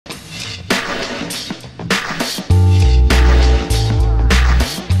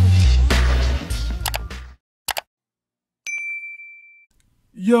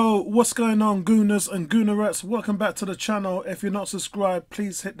Yo, what's going on, Gooners and Goonerettes? Welcome back to the channel. If you're not subscribed,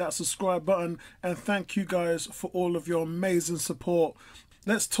 please hit that subscribe button, and thank you guys for all of your amazing support.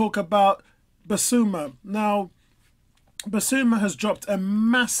 Let's talk about Bissouma. Now, Bissouma has dropped a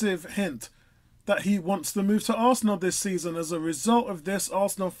massive hint that he wants to move to Arsenal this season. As a result of this,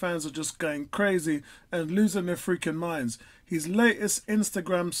 Arsenal fans are just going crazy and losing their freaking minds. His latest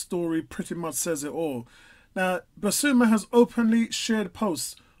Instagram story pretty much says it all. Now, Bissouma has openly shared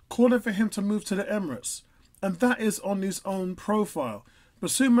posts calling for him to move to the Emirates, and that is on his own profile.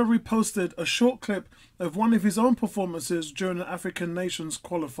 Bissouma reposted a short clip of one of his own performances during an African Nations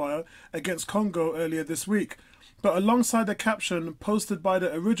qualifier against Congo earlier this week. But alongside the caption posted by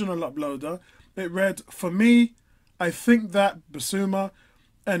the original uploader, it read, "For me, I think that Bissouma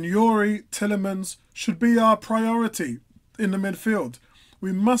and Yuri Tillemans should be our priority in the midfield.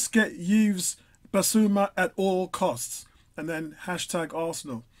 We must get Yves Bissouma at all costs." And then hashtag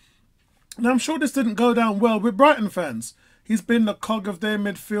Arsenal. Now, I'm sure this didn't go down well with Brighton fans. He's been the cog of their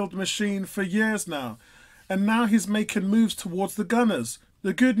midfield machine for years now. And now he's making moves towards the Gunners.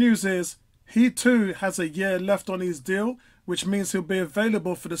 The good news is he too has a year left on his deal, which means he'll be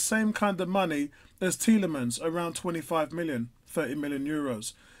available for the same kind of money as Tielemans, around 25 million, 30 million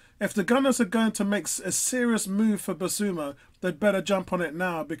euros. If the Gunners are going to make a serious move for Bissouma, they'd better jump on it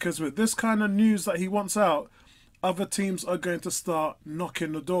now, because with this kind of news that he wants out, other teams are going to start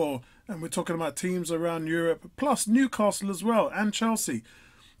knocking the door. And we're talking about teams around Europe, plus Newcastle as well, and Chelsea.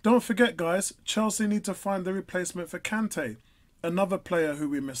 Don't forget, guys, Chelsea need to find the replacement for Kante, another player who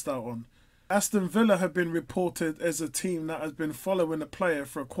we missed out on. Aston Villa have been reported as a team that has been following the player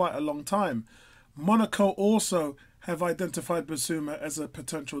for quite a long time. Monaco also have identified Bissouma as a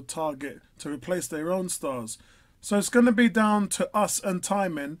potential target to replace their own stars. So it's going to be down to us and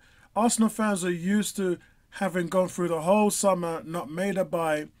timing. Arsenal fans are used to having gone through the whole summer, not made a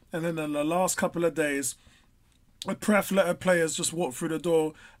buy, and then in the last couple of days, a plethora of players just walk through the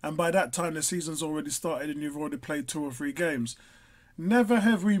door, and by that time the season's already started and you've already played 2 or 3 games. Never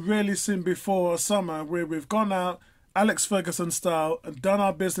have we really seen before a summer where we've gone out, Alex Ferguson style, and done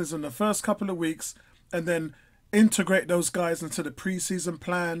our business in the first couple of weeks, and then integrate those guys into the pre-season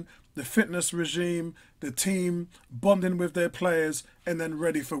plan, the fitness regime, the team, bonding with their players, and then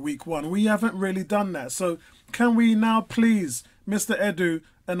ready for week 1. We haven't really done that. So can we now please, Mr. Edu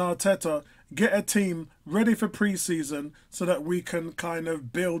and Arteta, get a team ready for pre-season so that we can kind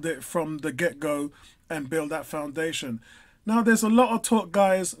of build it from the get-go and build that foundation? Now, there's a lot of talk,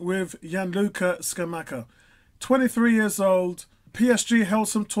 guys, with Gianluca Scamacca. 23 years old. PSG held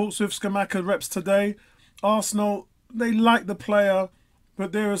some talks with Scamacca reps today. Arsenal, they like the player,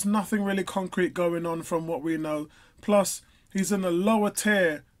 but there is nothing really concrete going on from what we know. Plus, he's in the lower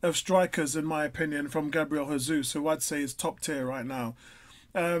tier of strikers, in my opinion, from Gabriel Jesus, who I'd say is top tier right now.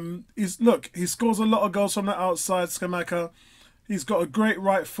 He scores a lot of goals from the outside, Scamacca. He's got a great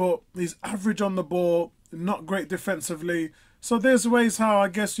right foot. He's average on the ball, not great defensively. So there's ways how I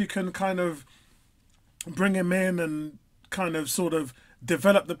guess you can kind of bring him in and kind of sort of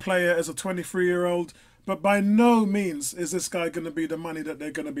develop the player as a 23-year-old. But by no means is this guy going to be the money that they're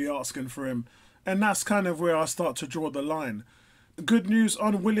going to be asking for him. And that's kind of where I start to draw the line. Good news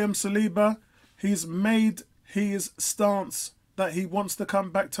on William Saliba. He's made his stance that he wants to come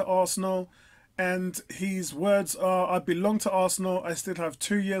back to Arsenal. And his words are, "I belong to Arsenal. I still have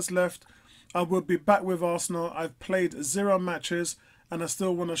 2 years left. I will be back with Arsenal. I've played 0 matches and I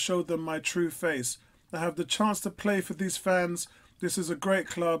still want to show them my true face. I have the chance to play for these fans. This is a great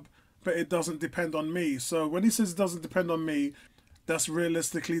club, but it doesn't depend on me." So when he says it doesn't depend on me, that's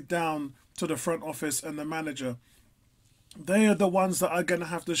realistically down to the front office and the manager. They are the ones that are going to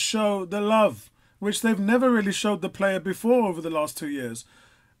have to show the love, which they've never really showed the player before over the last 2 years.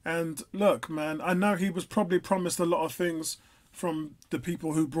 And look, man, I know he was probably promised a lot of things from the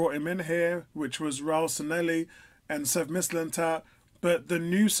people who brought him in here, which was Raul Sanelli and Sev Mislintat. But the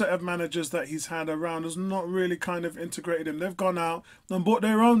new set of managers that he's had around has not really kind of integrated him. They've gone out and bought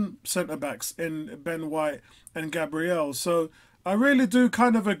their own centre-backs in Ben White and Gabriel. So I really do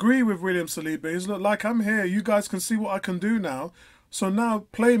kind of agree with William Saliba. He's like, I'm here. You guys can see what I can do now. So now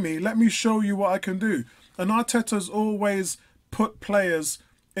play me. Let me show you what I can do. And Arteta's always put players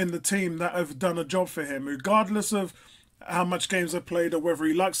in the team that have done a job for him, regardless of how much games they've played or whether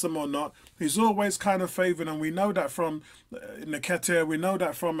he likes them or not. He's always kind of favoured, and we know that from Nketiah, we know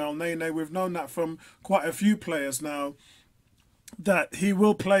that from El Nene, we've known that from quite a few players now, that he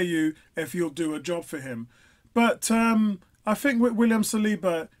will play you if you'll do a job for him. But I think with William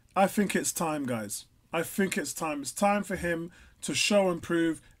Saliba, I think it's time, guys. I think it's time. It's time for him to show and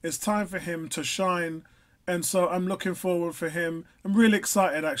prove. It's time for him to shine And so I'm looking forward for him. I'm really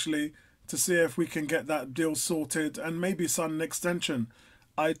excited actually to see if we can get that deal sorted and maybe sign an extension.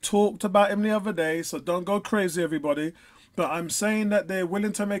 I talked about him the other day, so don't go crazy everybody. But I'm saying that they're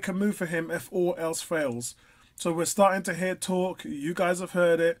willing to make a move for him if all else fails. So we're starting to hear talk. You guys have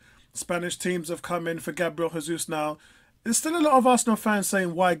heard it. Spanish teams have come in for Gabriel Jesus now. There's still a lot of Arsenal fans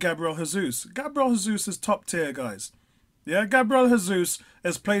saying, why Gabriel Jesus? Gabriel Jesus is top tier, guys. Yeah, Gabriel Jesus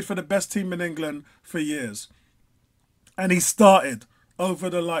has played for the best team in England for years. And he started over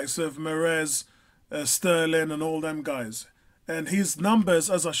the likes of Mahrez, Sterling and all them guys. And his numbers,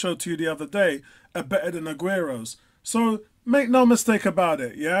 as I showed to you the other day, are better than Aguero's. So make no mistake about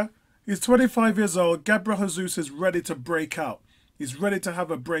it, yeah? He's 25 years old. Gabriel Jesus is ready to break out. He's ready to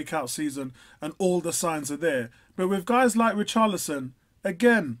have a breakout season and all the signs are there. But with guys like Richarlison,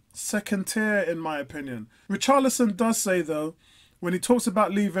 again, second tier in my opinion. Richarlison does say though, when he talks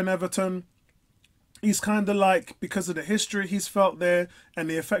about leaving Everton, he's kind of like, because of the history he's felt there and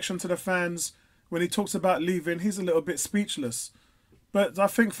the affection to the fans, when he talks about leaving, he's a little bit speechless. But I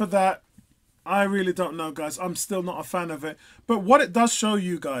think for that, I really don't know, guys. I'm still not a fan of it. But what it does show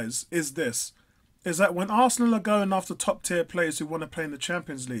you guys is this, is that when Arsenal are going after top tier players who want to play in the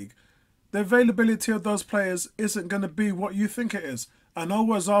Champions League, the availability of those players isn't going to be what you think it is. I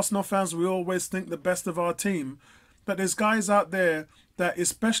know as Arsenal fans, we always think the best of our team, but there's guys out there that,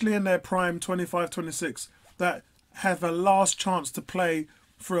 especially in their prime, 25, 26, that have a last chance to play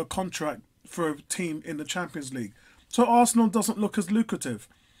for a contract for a team in the Champions League. So Arsenal doesn't look as lucrative.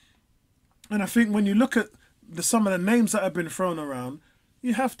 And I think when you look at some of the names that have been thrown around,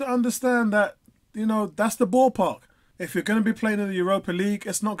 you have to understand that, you know, that's the ballpark. If you're going to be playing in the Europa League,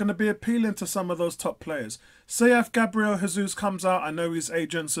 it's not going to be appealing to some of those top players. Say if Gabriel Jesus comes out, I know his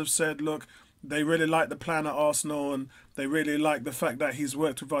agents have said, look, they really like the plan at Arsenal and they really like the fact that he's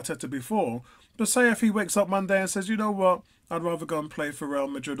worked with Arteta before. But say if he wakes up Monday and says, you know what, I'd rather go and play for Real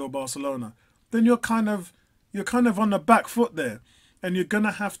Madrid or Barcelona, then you're kind of on the back foot there. And you're going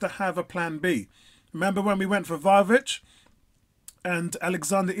to have a plan B. Remember when we went for Vlahovic and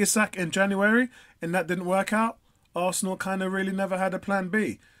Alexander Isak in January and that didn't work out? Arsenal kind of really never had a plan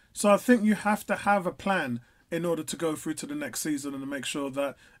B. So I think you have to have a plan in order to go through to the next season and to make sure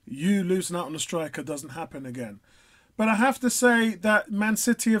that you losing out on a striker doesn't happen again. But I have to say that Man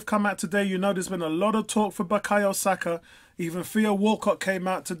City have come out today. You know, there's been a lot of talk for Bukayo Saka. Even Theo Walcott came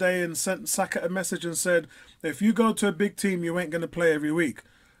out today and sent Saka a message and said, if you go to a big team, you ain't going to play every week.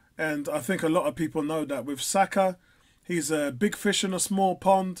 And I think a lot of people know that. With Saka, he's a big fish in a small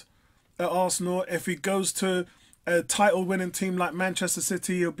pond at Arsenal. If he goes to a title-winning team like Manchester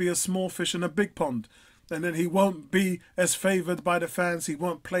City, he'll be a small fish in a big pond. And then he won't be as favoured by the fans. He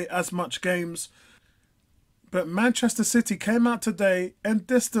won't play as much games. But Manchester City came out today and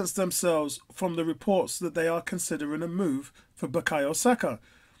distanced themselves from the reports that they are considering a move for Bukayo Saka.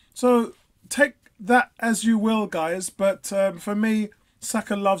 So take that as you will, guys. But for me,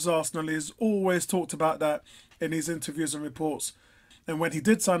 Saka loves Arsenal. He's always talked about that in his interviews and reports. And when he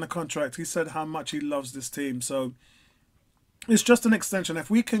did sign a contract, he said how much he loves this team. So it's just an extension. If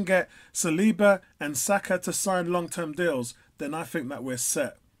we can get Saliba and Saka to sign long-term deals, then I think that we're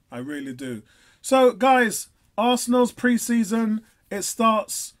set. I really do. So, guys, Arsenal's pre-season, it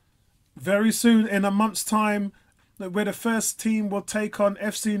starts very soon in a month's time, where the first team will take on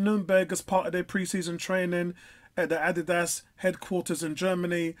FC Nuremberg as part of their pre-season training at the Adidas headquarters in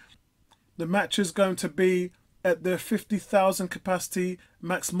Germany. The match is going to be at the 50,000 capacity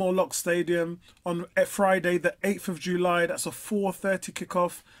Max Morlock Stadium on Friday the 8th of July. That's a 4:30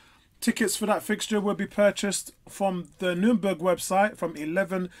 kickoff. Tickets for that fixture will be purchased from the Nuremberg website from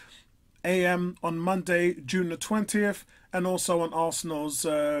 11 AM on Monday, June the 20th, and also on Arsenal's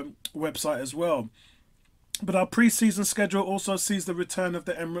website as well. But our pre-season schedule also sees the return of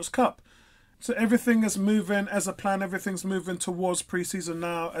the Emirates Cup. So everything is moving as a plan. Everything's moving towards pre-season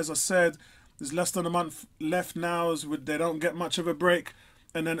now. As I said, there's less than a month left now as they don't get much of a break.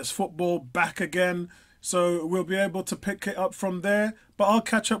 And then it's football back again. So we'll be able to pick it up from there. But I'll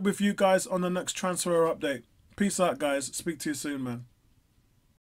catch up with you guys on the next transfer update. Peace out, guys. Speak to you soon, man.